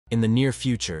In the near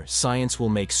future, science will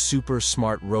make super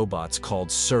smart robots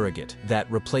called Surrogate that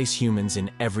replace humans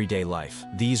in everyday life.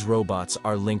 These robots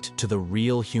are linked to the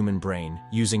real human brain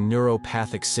using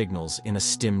neuropathic signals in a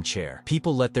stim chair.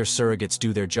 People let their surrogates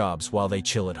do their jobs while they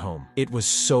chill at home. It was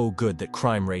so good that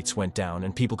crime rates went down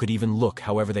and people could even look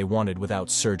however they wanted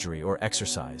without surgery or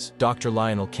exercise. Dr.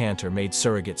 Lionel Cantor made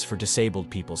surrogates for disabled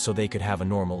people so they could have a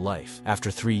normal life.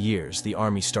 After 3 years, the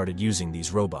army started using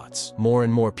these robots. More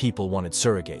and more people wanted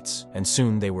surrogates, and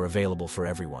soon they were available for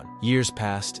everyone. Years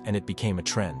passed and it became a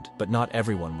trend, but not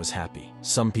everyone was happy.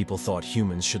 Some people thought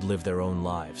humans should live their own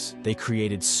lives. They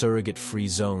created surrogate-free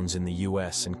zones in the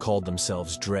US and called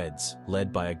themselves Dreads,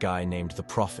 led by a guy named the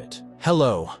Prophet.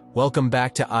 Hello, welcome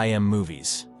back to IM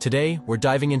Movies. Today, we're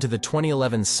diving into the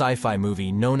 2011 sci-fi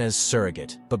movie known as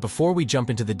Surrogate. But before we jump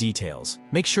into the details,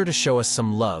 make sure to show us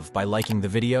some love by liking the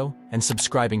video and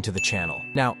subscribing to the channel.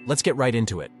 Now, let's get right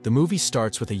into it. The movie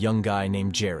starts with a young guy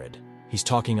named Jared. He's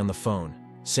talking on the phone,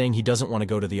 saying he doesn't want to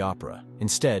go to the opera.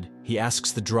 Instead, he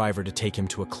asks the driver to take him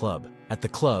to a club. At the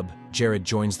club, Jared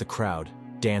joins the crowd,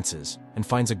 dances, and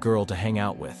finds a girl to hang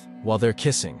out with. While they're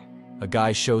kissing, a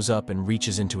guy shows up and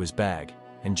reaches into his bag,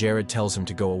 and Jared tells him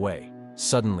to go away.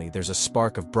 Suddenly, there's a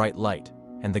spark of bright light,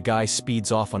 and the guy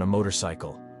speeds off on a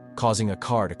motorcycle, causing a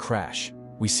car to crash.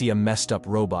 We see a messed up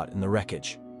robot in the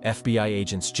wreckage. FBI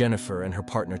agents Jennifer and her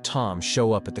partner Tom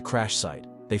show up at the crash site.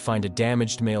 They find a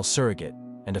damaged male surrogate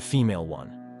and a female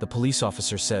one. The police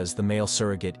officer says the male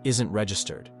surrogate isn't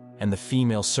registered, and the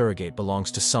female surrogate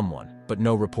belongs to someone, but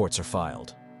no reports are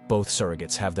filed. Both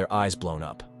surrogates have their eyes blown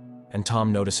up, and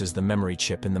Tom notices the memory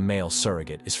chip in the male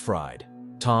surrogate is fried.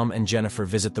 Tom and Jennifer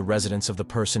visit the residence of the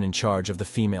person in charge of the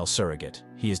female surrogate.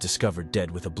 He is discovered dead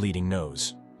with a bleeding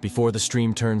nose. Before the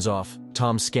stream turns off,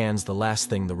 Tom scans the last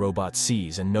thing the robot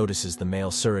sees and notices the male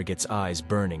surrogate's eyes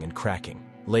burning and cracking.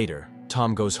 Later,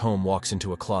 Tom goes home, walks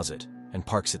into a closet, and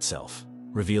parks itself,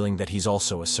 revealing that he's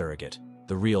also a surrogate.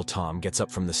 The real Tom gets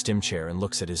up from the stim chair and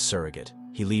looks at his surrogate.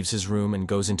 He leaves his room and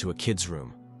goes into a kid's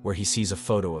room, where he sees a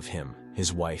photo of him,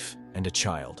 his wife, and a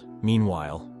child.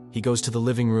 Meanwhile, he goes to the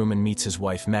living room and meets his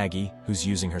wife Maggie, who's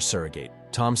using her surrogate.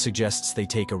 Tom suggests they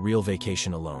take a real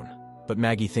vacation alone, but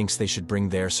Maggie thinks they should bring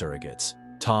their surrogates.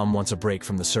 Tom wants a break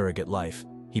from the surrogate life.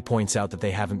 He points out that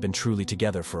they haven't been truly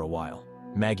together for a while.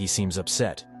 Maggie seems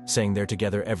upset, saying they're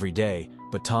together every day,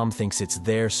 but Tom thinks it's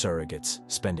their surrogates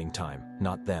spending time,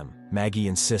 not them. Maggie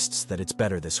insists that it's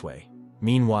better this way.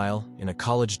 Meanwhile, in a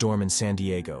college dorm in San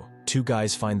Diego, two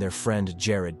guys find their friend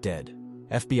Jared dead.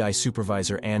 FBI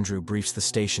supervisor Andrew briefs the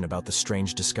station about the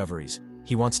strange discoveries.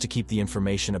 He wants to keep the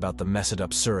information about the messed-up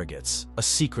surrogates a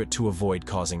secret to avoid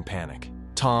causing panic.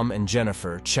 Tom and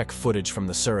Jennifer check footage from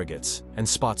the surrogates and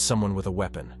spot someone with a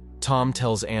weapon. Tom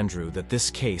tells Andrew that this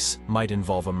case might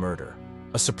involve a murder.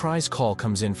 A surprise call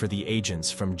comes in for the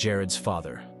agents from Jared's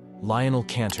father, Lionel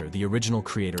Cantor, the original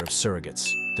creator of Surrogates.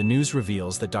 The news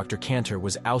reveals that Dr. Cantor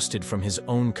was ousted from his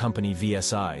own company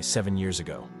VSI 7 years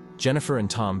ago. Jennifer and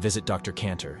Tom visit Dr.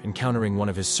 Cantor, encountering one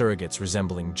of his surrogates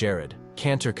resembling Jared.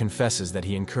 Cantor confesses that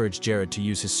he encouraged Jared to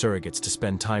use his surrogates to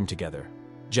spend time together.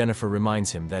 Jennifer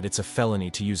reminds him that it's a felony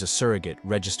to use a surrogate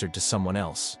registered to someone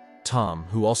else. Tom,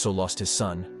 who also lost his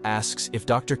son, asks if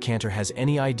Dr. Cantor has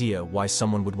any idea why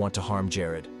someone would want to harm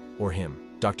Jared, or him.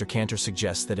 Dr. Cantor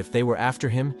suggests that if they were after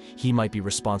him, he might be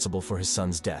responsible for his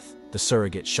son's death. The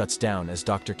surrogate shuts down as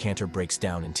Dr. Cantor breaks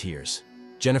down in tears.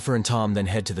 Jennifer and Tom then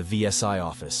head to the VSI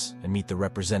office and meet the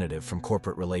representative from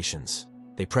corporate relations.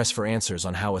 They press for answers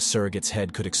on how a surrogate's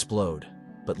head could explode,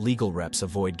 but legal reps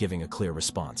avoid giving a clear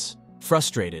response.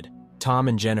 Frustrated, Tom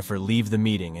and Jennifer leave the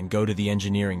meeting and go to the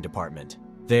engineering department.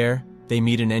 There, they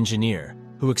meet an engineer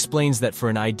who explains that for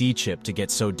an ID chip to get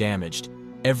so damaged,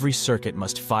 every circuit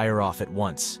must fire off at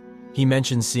once. He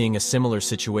mentions seeing a similar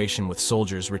situation with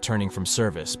soldiers returning from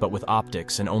service, but with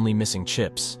optics and only missing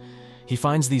chips. He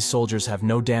finds these soldiers have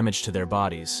no damage to their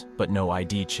bodies, but no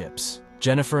ID chips.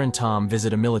 Jennifer and Tom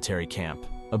visit a military camp,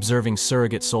 observing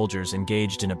surrogate soldiers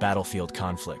engaged in a battlefield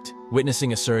conflict.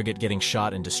 Witnessing a surrogate getting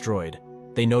shot and destroyed,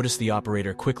 they notice the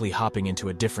operator quickly hopping into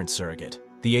a different surrogate.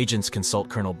 The agents consult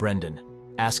Colonel Brendan,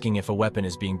 asking if a weapon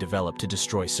is being developed to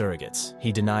destroy surrogates.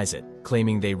 He denies it,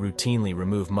 claiming they routinely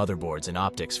remove motherboards and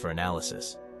optics for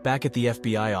analysis. Back at the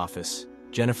FBI office,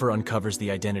 Jennifer uncovers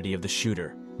the identity of the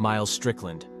shooter, Miles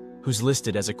Strickland, who's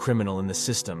listed as a criminal in the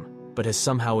system, but has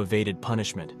somehow evaded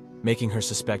punishment, making her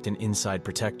suspect an inside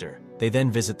protector. They then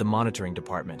visit the monitoring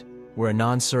department, where a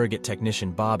non-surrogate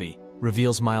technician, Bobby,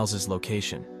 reveals Miles's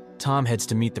location. Tom heads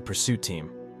to meet the pursuit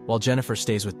team, while Jennifer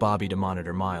stays with Bobby to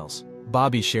monitor Miles.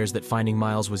 Bobby shares that finding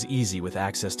Miles was easy with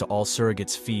access to all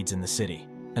surrogates' feeds in the city.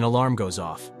 An alarm goes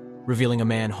off, revealing a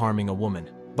man harming a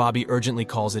woman. Bobby urgently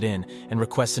calls it in and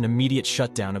requests an immediate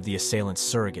shutdown of the assailant's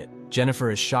surrogate.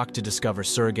 Jennifer is shocked to discover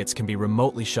surrogates can be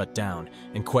remotely shut down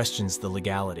and questions the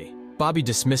legality. Bobby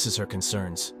dismisses her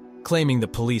concerns, claiming the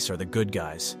police are the good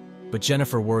guys. But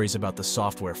Jennifer worries about the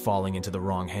software falling into the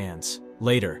wrong hands.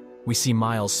 Later, we see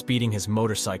Miles speeding his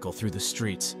motorcycle through the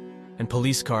streets, and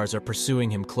police cars are pursuing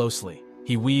him closely.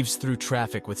 He weaves through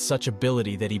traffic with such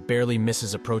ability that he barely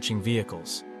misses approaching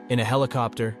vehicles. In a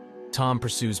helicopter, Tom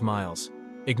pursues Miles,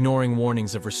 ignoring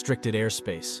warnings of restricted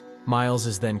airspace. Miles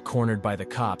is then cornered by the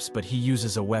cops, but he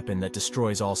uses a weapon that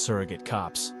destroys all surrogate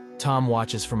cops. Tom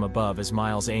watches from above as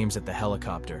Miles aims at the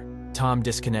helicopter. Tom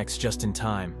disconnects just in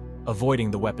time,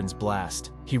 avoiding the weapon's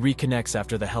blast. He reconnects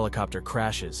after the helicopter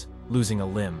crashes, losing a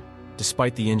limb.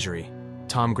 Despite the injury,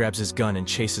 Tom grabs his gun and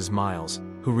chases Miles,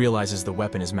 who realizes the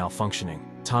weapon is malfunctioning.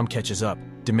 Tom catches up,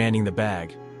 demanding the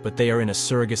bag, but they are in a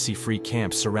surrogacy-free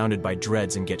camp surrounded by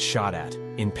dreads and get shot at.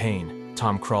 In pain,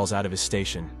 Tom crawls out of his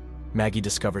station. Maggie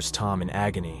discovers Tom in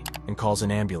agony and calls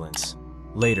an ambulance.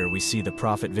 Later, we see the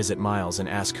Prophet visit Miles and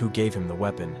ask who gave him the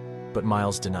weapon, but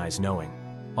Miles denies knowing.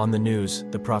 On the news,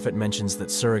 the Prophet mentions that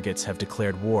surrogates have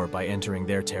declared war by entering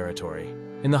their territory.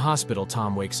 In the hospital,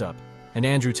 Tom wakes up, and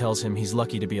Andrew tells him he's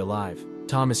lucky to be alive.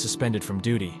 Tom is suspended from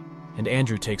duty, and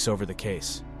Andrew takes over the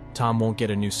case. Tom won't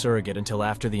get a new surrogate until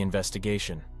after the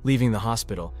investigation. Leaving the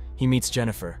hospital, he meets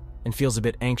Jennifer and feels a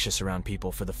bit anxious around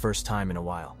people for the first time in a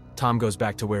while. Tom goes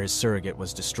back to where his surrogate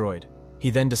was destroyed. He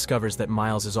then discovers that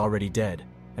Miles is already dead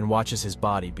and watches his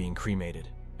body being cremated.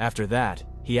 After that,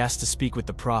 he asks to speak with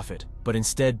the Prophet, but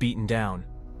instead beaten down,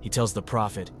 he tells the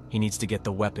Prophet he needs to get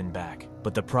the weapon back.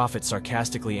 But the Prophet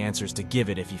sarcastically answers to give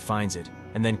it if he finds it,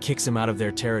 and then kicks him out of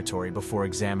their territory before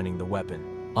examining the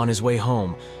weapon. On his way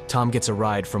home, Tom gets a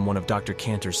ride from one of Dr.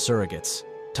 Cantor's surrogates.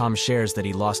 Tom shares that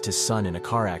he lost his son in a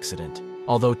car accident.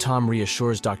 Although Tom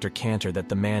reassures Dr. Cantor that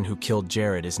the man who killed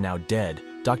Jared is now dead,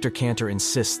 Dr. Cantor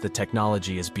insists the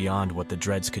technology is beyond what the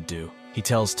dreads could do. He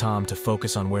tells Tom to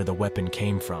focus on where the weapon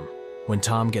came from. When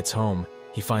Tom gets home,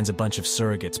 he finds a bunch of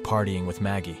surrogates partying with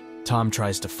Maggie. Tom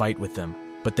tries to fight with them,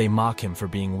 but they mock him for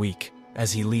being weak.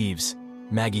 As he leaves,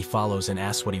 Maggie follows and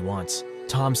asks what he wants.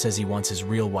 Tom says he wants his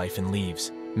real wife and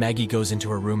leaves. Maggie goes into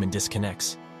her room and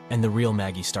disconnects, and the real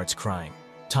Maggie starts crying.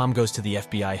 Tom goes to the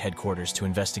FBI headquarters to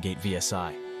investigate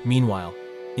VSI. Meanwhile,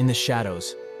 in the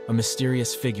shadows, a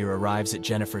mysterious figure arrives at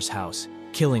Jennifer's house,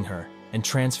 killing her and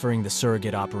transferring the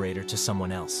surrogate operator to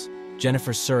someone else.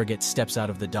 Jennifer's surrogate steps out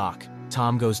of the dock.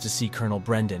 Tom goes to see Colonel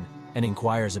Brendan and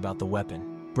inquires about the weapon.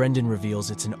 Brendan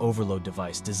reveals it's an overload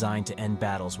device designed to end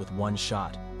battles with one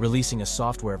shot, releasing a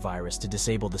software virus to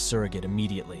disable the surrogate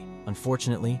immediately.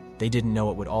 Unfortunately, they didn't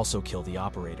know it would also kill the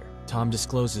operator. Tom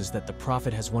discloses that the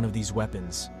Prophet has one of these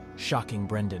weapons, shocking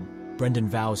Brendan. Brendan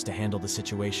vows to handle the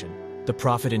situation. The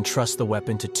Prophet entrusts the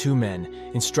weapon to two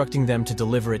men, instructing them to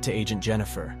deliver it to Agent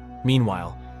Jennifer.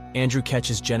 Meanwhile, Andrew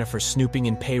catches Jennifer snooping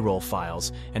in payroll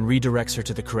files and redirects her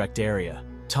to the correct area.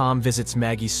 Tom visits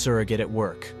Maggie's surrogate at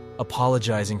work,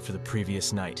 apologizing for the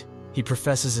previous night. He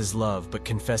professes his love but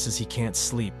confesses he can't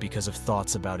sleep because of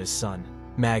thoughts about his son.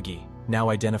 Maggie, now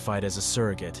identified as a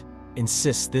surrogate,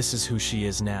 insists this is who she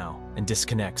is now and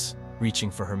disconnects, reaching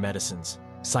for her medicines.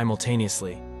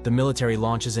 Simultaneously, the military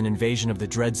launches an invasion of the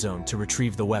Dread Zone to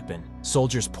retrieve the weapon.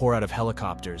 Soldiers pour out of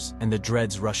helicopters and the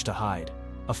Dreads rush to hide.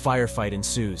 A firefight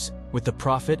ensues, with the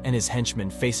Prophet and his henchmen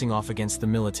facing off against the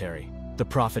military. The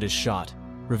Prophet is shot,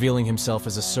 revealing himself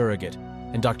as a surrogate,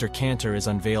 and Dr. Cantor is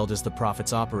unveiled as the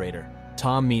Prophet's operator.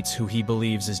 Tom meets who he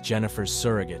believes is Jennifer's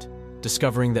surrogate,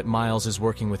 discovering that Miles is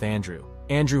working with Andrew.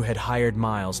 Andrew had hired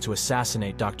Miles to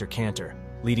assassinate Dr. Cantor,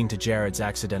 leading to Jared's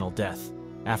accidental death.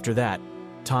 After that,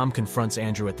 Tom confronts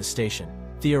Andrew at the station,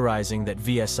 theorizing that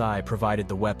VSI provided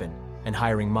the weapon and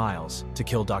hiring Miles to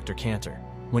kill Dr. Cantor.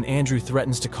 When Andrew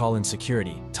threatens to call in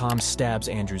security, Tom stabs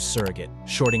Andrew's surrogate,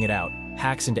 shorting it out,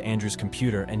 hacks into Andrew's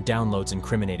computer and downloads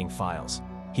incriminating files.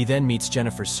 He then meets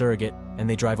Jennifer's surrogate and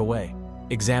they drive away.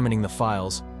 Examining the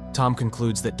files, Tom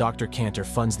concludes that Dr. Cantor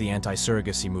funds the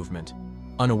anti-surrogacy movement,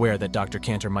 unaware that Dr.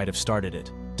 Cantor might have started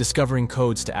it. Discovering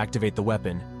codes to activate the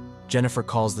weapon, Jennifer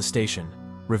calls the station,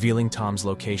 revealing Tom's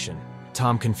location.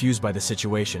 Tom, confused by the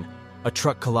situation, a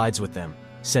truck collides with them,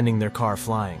 sending their car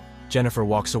flying. Jennifer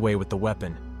walks away with the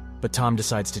weapon, but Tom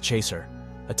decides to chase her,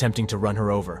 attempting to run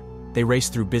her over. They race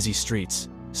through busy streets,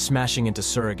 smashing into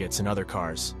surrogates and other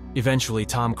cars. Eventually,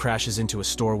 Tom crashes into a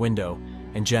store window,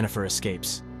 and Jennifer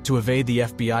escapes. To evade the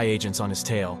FBI agents on his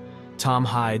tail, Tom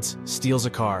hides, steals a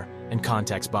car, and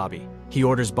contacts Bobby. He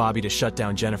orders Bobby to shut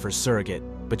down Jennifer's surrogate,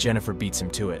 but Jennifer beats him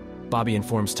to it. Bobby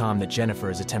informs Tom that Jennifer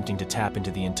is attempting to tap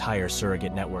into the entire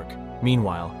surrogate network.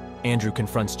 Meanwhile, Andrew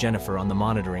confronts Jennifer on the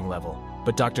monitoring level,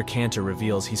 but Dr. Cantor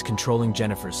reveals he's controlling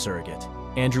Jennifer's surrogate.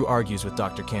 Andrew argues with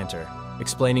Dr. Cantor,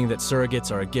 explaining that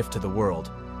surrogates are a gift to the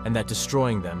world, and that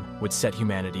destroying them would set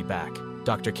humanity back.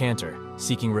 Dr. Cantor,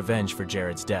 seeking revenge for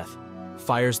Jared's death,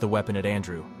 fires the weapon at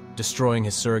Andrew, destroying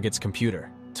his surrogate's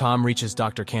computer. Tom reaches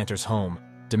Dr. Cantor's home,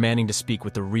 demanding to speak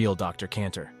with the real Dr.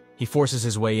 Cantor. He forces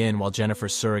his way in while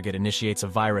Jennifer's surrogate initiates a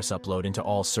virus upload into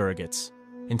all surrogates,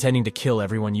 intending to kill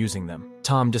everyone using them.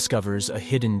 Tom discovers a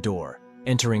hidden door,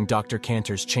 entering Dr.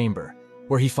 Cantor's chamber,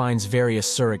 where he finds various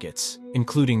surrogates,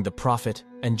 including the Prophet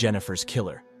and Jennifer's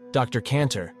killer. Dr.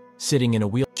 Cantor, sitting in a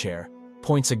wheelchair,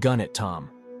 points a gun at Tom,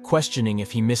 questioning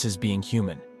if he misses being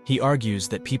human. He argues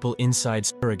that people inside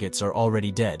surrogates are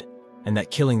already dead, and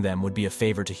that killing them would be a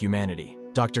favor to humanity.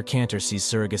 Dr. Cantor sees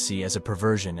surrogacy as a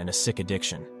perversion and a sick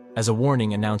addiction. As a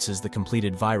warning announces the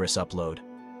completed virus upload,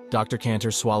 Dr.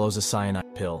 Cantor swallows a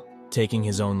cyanide pill, taking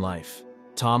his own life.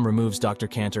 Tom removes Dr.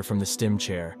 Cantor from the stim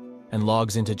chair and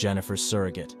logs into Jennifer's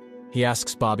surrogate. He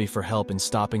asks Bobby for help in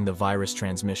stopping the virus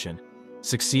transmission,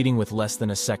 succeeding with less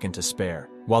than a second to spare.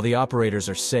 While the operators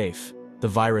are safe, the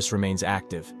virus remains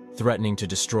active, threatening to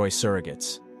destroy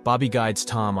surrogates. Bobby guides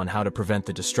Tom on how to prevent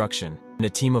the destruction, and a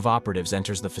team of operatives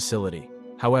enters the facility.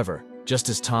 However, just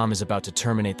as Tom is about to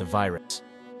terminate the virus,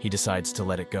 he decides to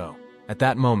let it go. At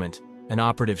that moment, an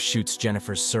operative shoots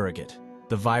Jennifer's surrogate.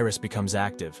 The virus becomes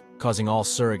active, causing all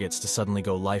surrogates to suddenly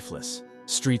go lifeless.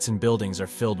 Streets and buildings are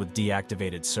filled with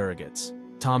deactivated surrogates.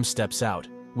 Tom steps out,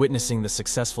 witnessing the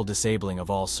successful disabling of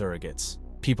all surrogates.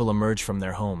 People emerge from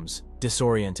their homes,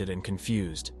 disoriented and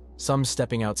confused, some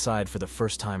stepping outside for the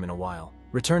first time in a while.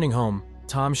 Returning home,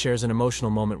 Tom shares an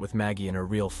emotional moment with Maggie in her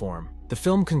real form. The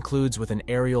film concludes with an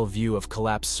aerial view of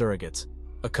collapsed surrogates,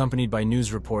 accompanied by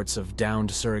news reports of downed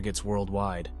surrogates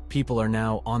worldwide. People are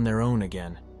now on their own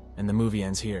again, and the movie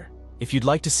ends here. If you'd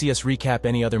like to see us recap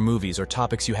any other movies or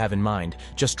topics you have in mind,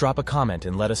 just drop a comment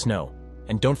and let us know.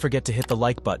 And don't forget to hit the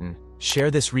like button, share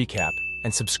this recap,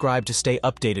 and subscribe to stay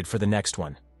updated for the next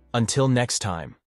one. Until next time.